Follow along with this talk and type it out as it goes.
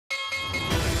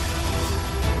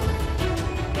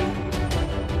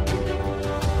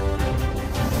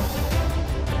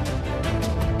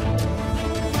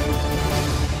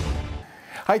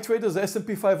Hi traders,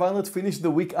 S&P 500 finished the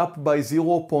week up by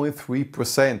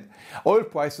 0.3%. Oil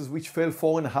prices, which fell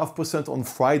 4.5% on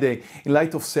Friday in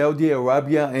light of Saudi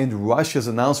Arabia and Russia's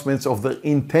announcements of their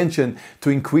intention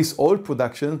to increase oil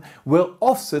production, were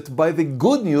offset by the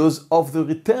good news of the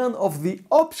return of the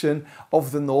option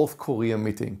of the North Korea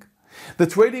meeting. The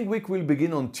trading week will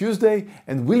begin on Tuesday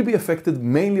and will be affected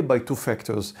mainly by two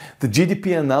factors. The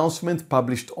GDP announcement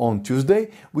published on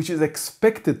Tuesday, which is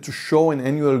expected to show an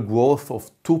annual growth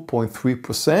of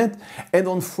 2.3%, and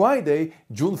on Friday,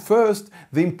 June 1st,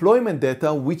 the employment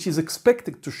data, which is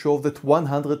expected to show that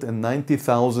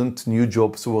 190,000 new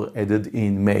jobs were added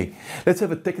in May. Let's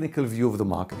have a technical view of the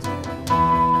market.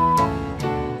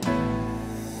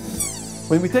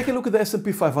 When we take a look at the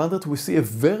S&P 500, we see a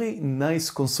very nice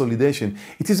consolidation.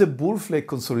 It is a bull flag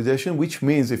consolidation, which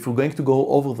means if we're going to go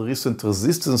over the recent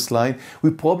resistance line,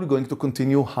 we're probably going to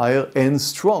continue higher and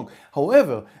strong.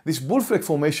 However, this bull flag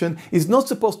formation is not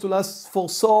supposed to last for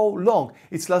so long.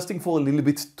 It's lasting for a little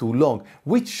bit too long,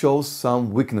 which shows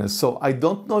some weakness. So I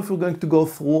don't know if we're going to go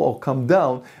through or come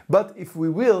down, but if we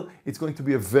will, it's going to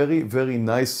be a very, very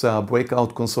nice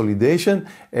breakout consolidation,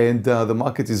 and the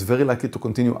market is very likely to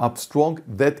continue up strong.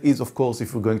 That is, of course,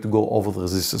 if we're going to go over the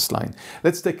resistance line.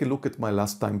 Let's take a look at my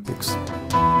last time picks.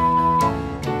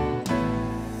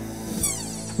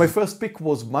 My first pick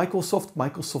was Microsoft.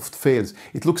 Microsoft fails.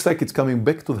 It looks like it's coming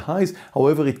back to the highs.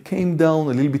 However, it came down a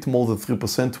little bit more than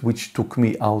 3%, which took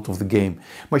me out of the game.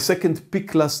 My second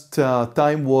pick last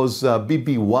time was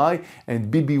BBY,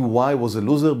 and BBY was a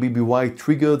loser. BBY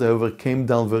triggered, however, came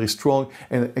down very strong.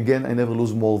 And again, I never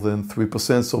lose more than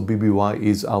 3%, so BBY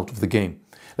is out of the game.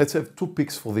 Let's have two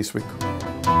picks for this week.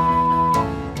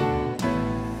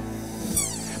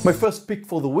 My first pick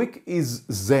for the week is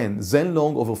Zen. Zen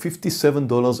long over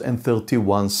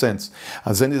 $57.31.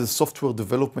 Zen is a software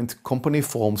development company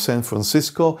from San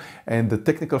Francisco, and the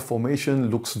technical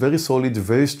formation looks very solid,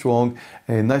 very strong,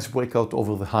 a nice breakout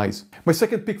over the highs. My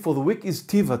second pick for the week is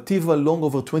Teva. Teva long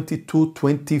over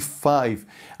 $22.25.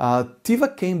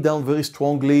 Teva came down very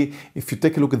strongly. If you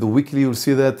take a look at the weekly, you'll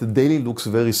see that the daily looks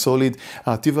very solid.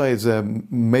 Teva is a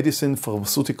medicine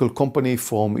pharmaceutical company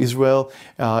from Israel.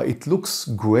 It looks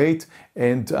great,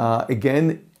 and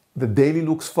again, the daily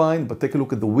looks fine, but take a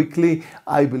look at the weekly.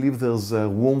 I believe there's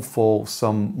room for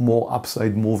some more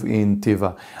upside move in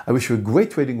Teva. I wish you a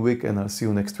great trading week, and I'll see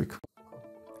you next week.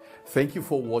 Thank you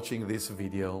for watching this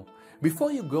video.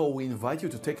 Before you go, we invite you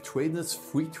to take Trader's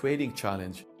free trading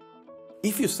challenge.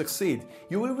 If you succeed,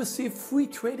 you will receive free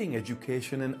trading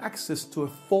education and access to a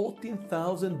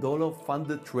 $14,000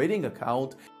 funded trading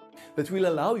account that will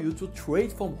allow you to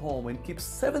trade from home and keep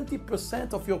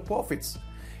 70% of your profits.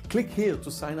 Click here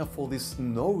to sign up for this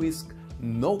no-risk,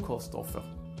 no-cost offer.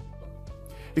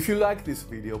 If you like this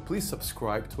video, please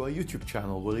subscribe to our YouTube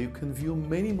channel where you can view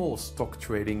many more stock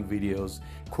trading videos.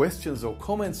 Questions or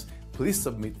comments, please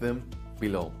submit them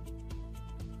below.